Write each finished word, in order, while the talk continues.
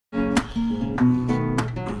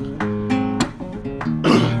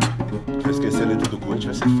Se eu esquecer a letra do Kurt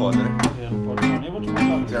vai ser foda, né? Não pode, nem vou te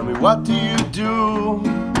contar. Tell me what do you do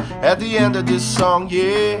at the end of this song,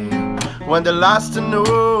 yeah? When the last to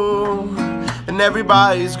know and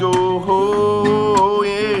everybody's go, oh,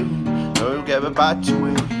 yeah. Oh, everybody to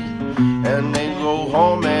it and they go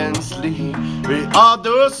home and sleep. With all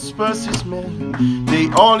those pussies, man, they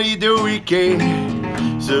only do weekend.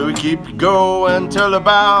 So we keep going till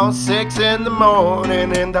about 6 in the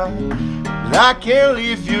morning, and I can't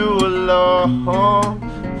leave you alone.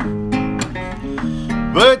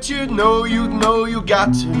 But you know you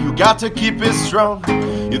got to keep it strong.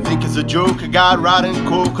 You think it's a joke, a guy riding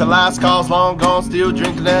coke, a last call's long gone, still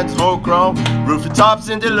drinking and smoke wrong. Rooftops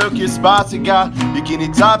in the lucky spots, you got bikini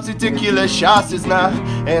tops and tequila shots is not.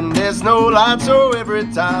 And there's no line, so every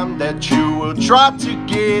time that you will try to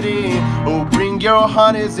get in, oh, bring your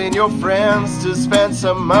honeys and your friends to spend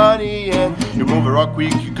some money. And you move it all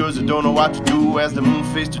quick because you don't know what to do, as the moon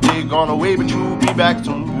face today gone away, but you'll be back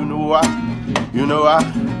soon. You know I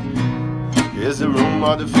is the room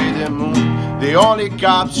of the fading moon. The only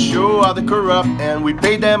cops show are the corrupt, and we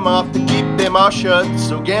pay them off to keep them all shut.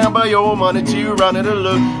 So gamble your money till you run out of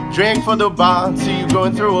luck. Drink for the bar till you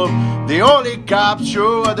going through up. The only cops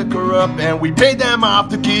show are the corrupt, and we pay them off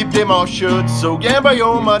to keep them all shut. So gamble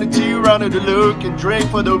your money till you run out of luck, and drink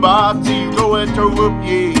for the bar till you going through up,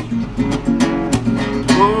 yeah.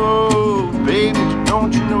 Oh, baby,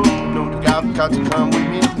 don't you know the guy got to come with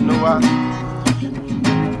me? No,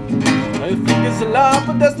 You think it's a lie,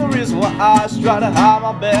 but that's the reason why I try to hide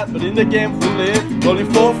my bet. But in the game we live, only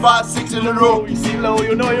 4, 5, 6 in a row. You see low,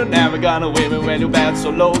 you know you're never gonna win me when you bet so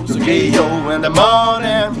low. So get yo in the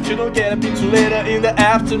morning, but you don't get a bit too later in the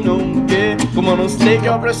afternoon. Yeah, come on, don't stake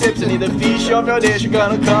your perception in the fish of your days. You're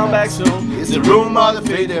gonna come back soon. It's the room of the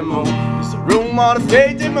fading moon. It's the room of the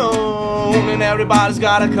fading moon, and everybody's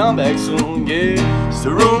gotta come back soon. Yeah, it's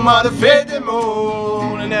the room of the fading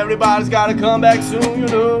moon, and everybody's gotta come back soon. You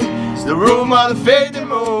know. It's the room of the fading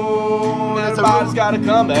moon. Everybody's gotta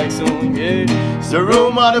come back soon, yeah. It's the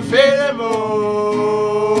room of the fading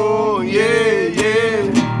moon, yeah, yeah.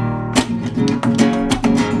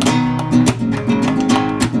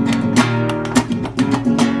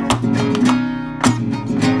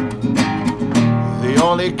 The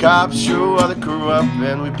only cops show are the corrupt,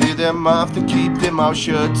 and we pay them off to keep them all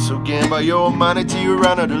shut. So gamble your money till you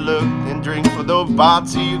run out of luck, and drink for the bar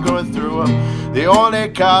till you going through up. The only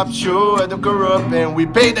cops show are the corrupt, and we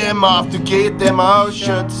pay them off to keep them all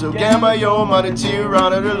shut. So gamble your money till you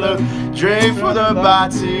run out of luck, drink for the bar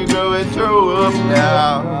till you going through up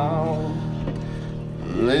now.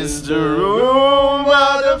 It's the room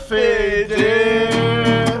of the fading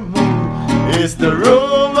moon. It's the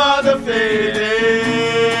room of the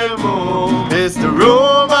fading moon. It's the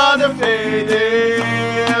room of the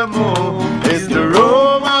fading moon. It's the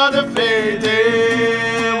room of the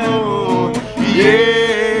fading moon.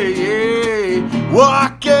 Yeah, yeah.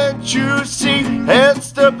 Why can't you see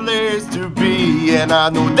it's the place to be? And I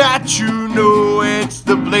know that you know it's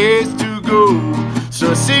the place to go.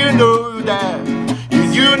 So see you know that,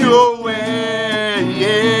 you know where,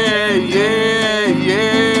 yeah, yeah, yeah.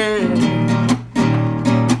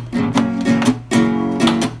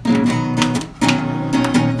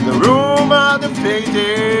 The room of the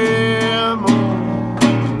fading moon.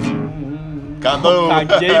 Acabou.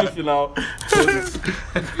 Caguei no final.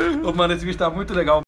 Ô, mano, esse vídeo tá muito legal.